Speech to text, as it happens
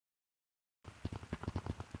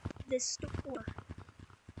this store.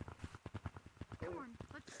 Come on,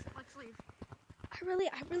 let's leave. I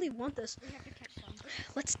really want this. We have to catch some.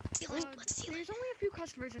 Let's steal it. Let's steal it. There's only a few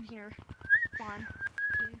customers in here. Fine.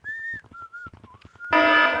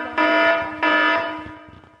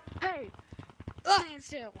 Hey! Stand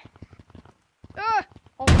still. Ah!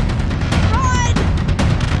 Oh. Run!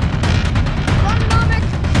 Run, Namek!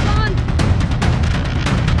 Run!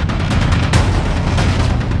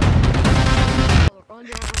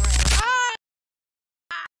 Under arrest. Ah!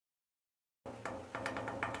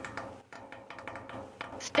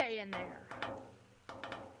 Stay in there.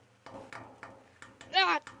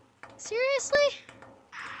 Ah! Seriously?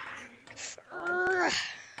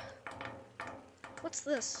 What's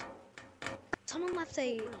this? Someone left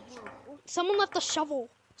a shovel.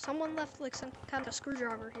 Someone left like some kind of a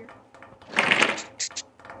screwdriver here.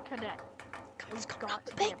 Cadet. Come on, let's go rob Got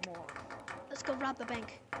the to bank. get more. Let's go rob the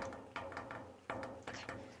bank. Okay.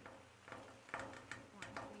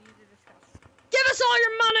 We need to discuss. Give us all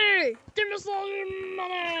your money! Give us all your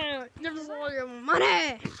money! Give us all your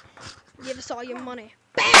money! Give us all your money.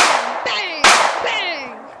 Bang! Bang!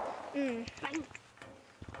 Bang! Bang.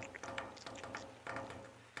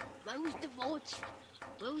 Where was the vote?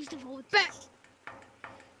 Where was the vote? Bang!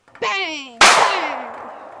 Bang! Bang!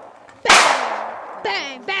 Bang!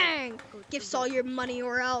 Bang! Bang! Give us all your money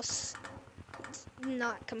or else you're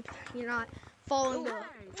not following the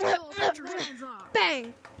Hey, put your hands up.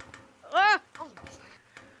 bang! Ah! Oh,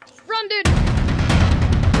 Run, dude!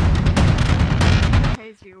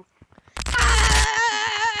 pays you.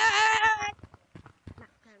 Ah!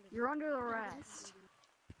 You're under arrest.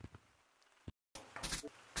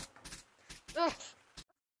 Ugh.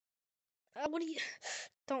 What do you?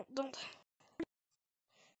 Don't.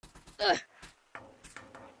 Ugh.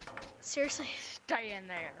 Seriously, Stay in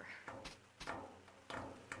there.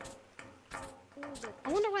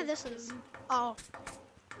 I wonder why this is. Oh.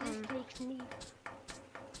 This makes me.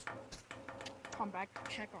 Come back to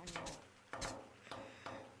check on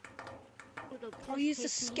you. I'll use the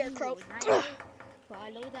scarecrow. But I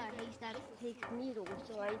know that haystack takes needles,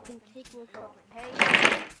 so I can take one from hay.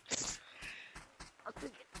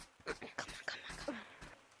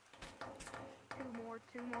 Come on.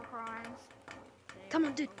 Two more crimes. Come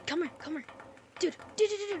on, dude. Come here. Dude.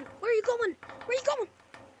 Where are you going? Where are you going?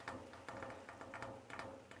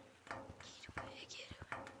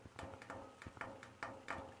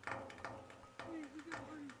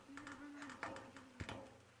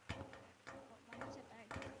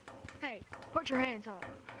 Hey, put your hands up.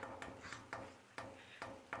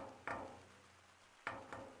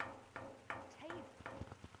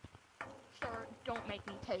 Sir, don't make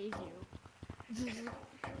me tase you.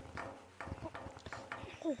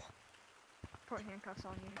 Oh, Put handcuffs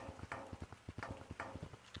on you.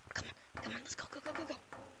 come on. Let's go.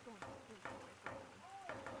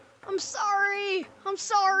 I'm sorry.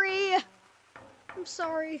 I'm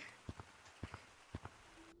sorry.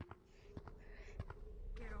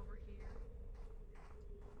 Get over here.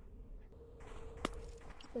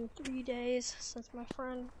 It's been 3 days since my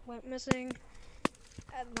friend went missing.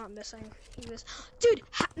 Not missing. He was. Dude,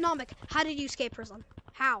 Namek, how did you escape prison?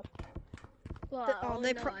 How? Well,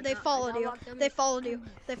 They followed you. They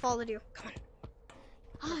followed you. Come on.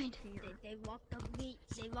 Hide. They locked me.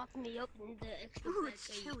 They locked me up in the extra Ooh, bed. it's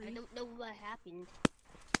chilly. I don't know what happened.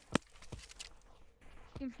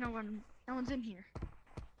 Seems no one's in here.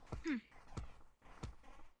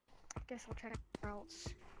 Guess I'll check else.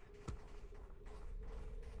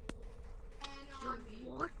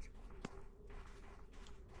 What?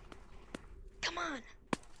 Come on.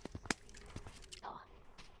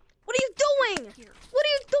 What are you doing? Here. What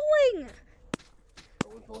are you doing?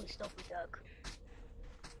 Don't pull stuff with Doug.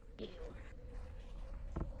 Ew.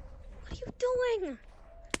 What are you doing?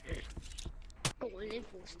 Going in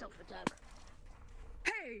for stuff with Doug.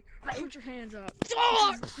 Hey, put your hands up.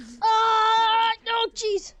 Oh, no,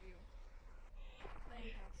 jeez.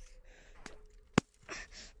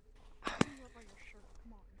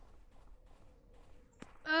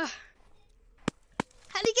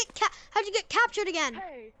 How'd you get captured again?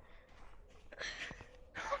 Hey.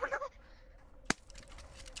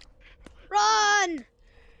 Run!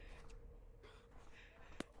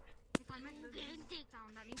 If I make the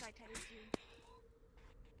sound, that means I tased you.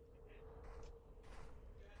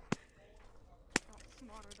 Not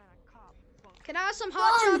smarter than a cop. But Can I have some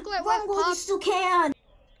hot chocolate with while you still can.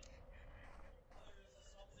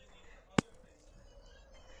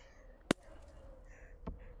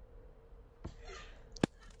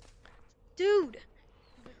 Dude,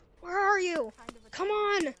 where are you? Come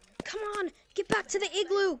on, get back to the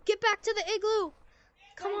igloo.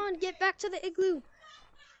 Come on, get back to the igloo.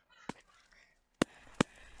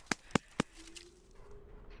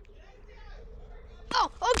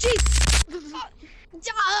 Oh, jeez!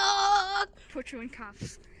 Put you in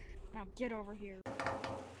cuffs. Now get over here.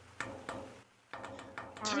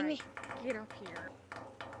 Kidding me? Get up here.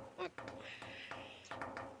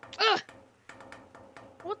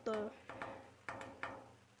 What the?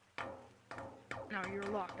 No, you're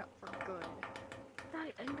locked up for good.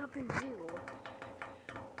 I end up in jail.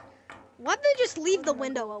 Why'd they just leave the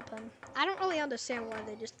window open? I don't really understand why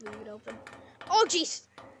they just leave it open. Oh, jeez!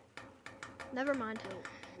 Never mind. So,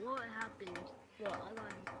 what happened? Well, I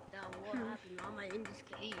got down. What happened? I'm in this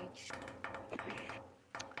cage.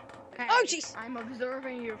 Hey, Oh, jeez! I'm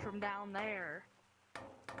observing you from down there.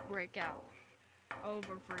 Break out.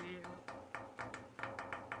 Over for you.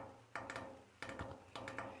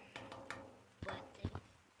 But they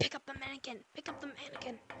Pick up the mannequin! Pick up the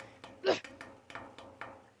mannequin! Ugh.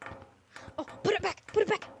 Oh, put it back! Put it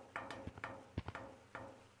back!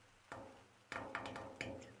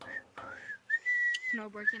 No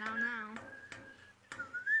breaking out now.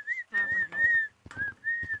 Happening.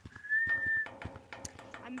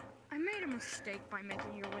 I made a mistake by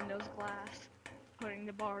making your windows glass, putting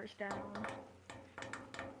the bars down.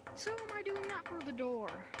 So am I doing that for the door?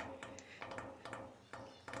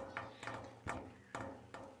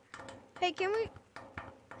 Hey, can we...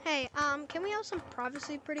 Hey, can we have some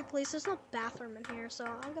privacy, pretty please? There's no bathroom in here, so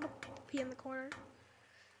I'm gonna pee in the corner.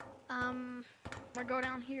 If I go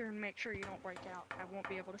down here and make sure you don't break out, I won't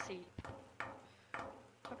be able to see.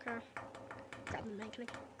 Okay. Grab the mannequin.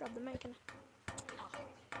 Grab the mannequin.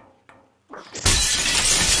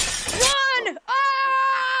 Run!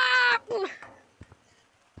 Ah!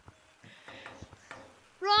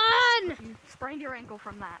 Run! You sprained your ankle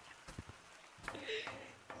from that.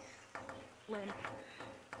 Limp.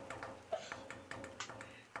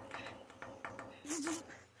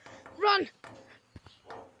 Run!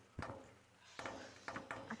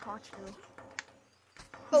 I caught you.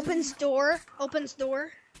 Opens door. Opens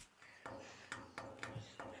door.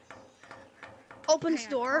 Opens Hey, I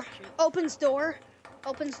door. caught you. Opens door.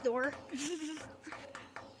 Opens door.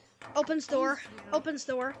 Opens door. Opens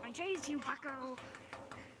door. I chased you, bucko.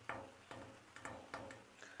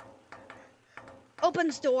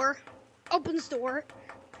 Opens door. Opens door.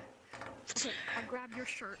 I grabbed your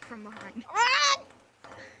shirt from behind. Run!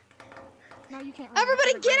 No, you can't.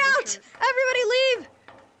 Everybody get out! Everybody leave!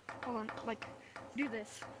 Hold on, like, do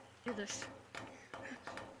this. Do this.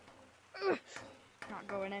 Not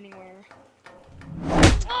going anywhere.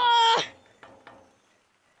 Ah!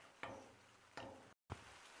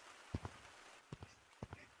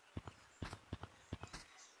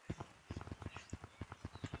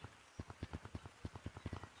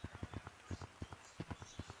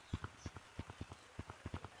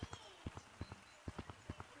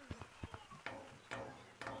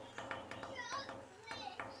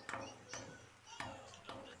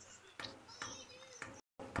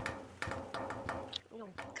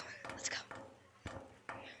 Let's go.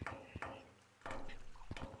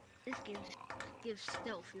 This gives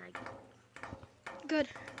stealth, like. Good.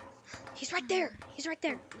 He's right there. He's right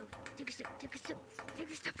there. No, take a step. Take a step. Take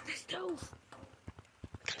a step. The stealth.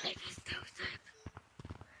 Come on. Take a stealth step.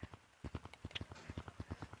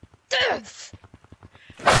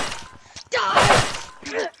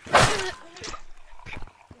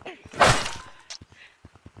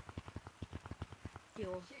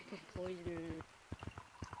 You'll put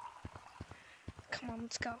Come on,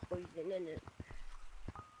 let's go. poison in it.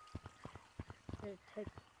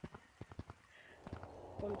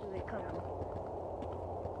 When do they cut them?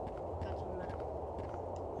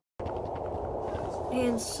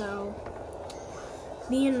 And so,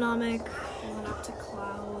 me and Namek went up to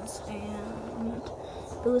Clouds, and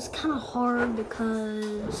it was kind of hard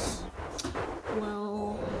because,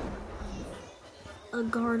 well, a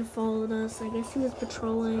guard followed us. I guess he was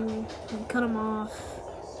patrolling and cut him off.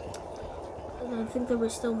 And I think there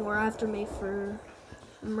was still more after me for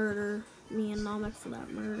murder, me and Namek for that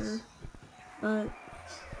murder. But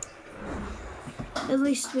at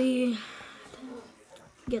least we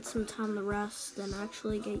get some time to rest and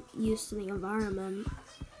actually get used to the environment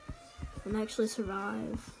and actually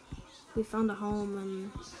survive. We found a home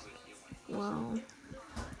and, well,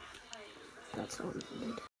 that's how it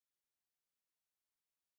ended.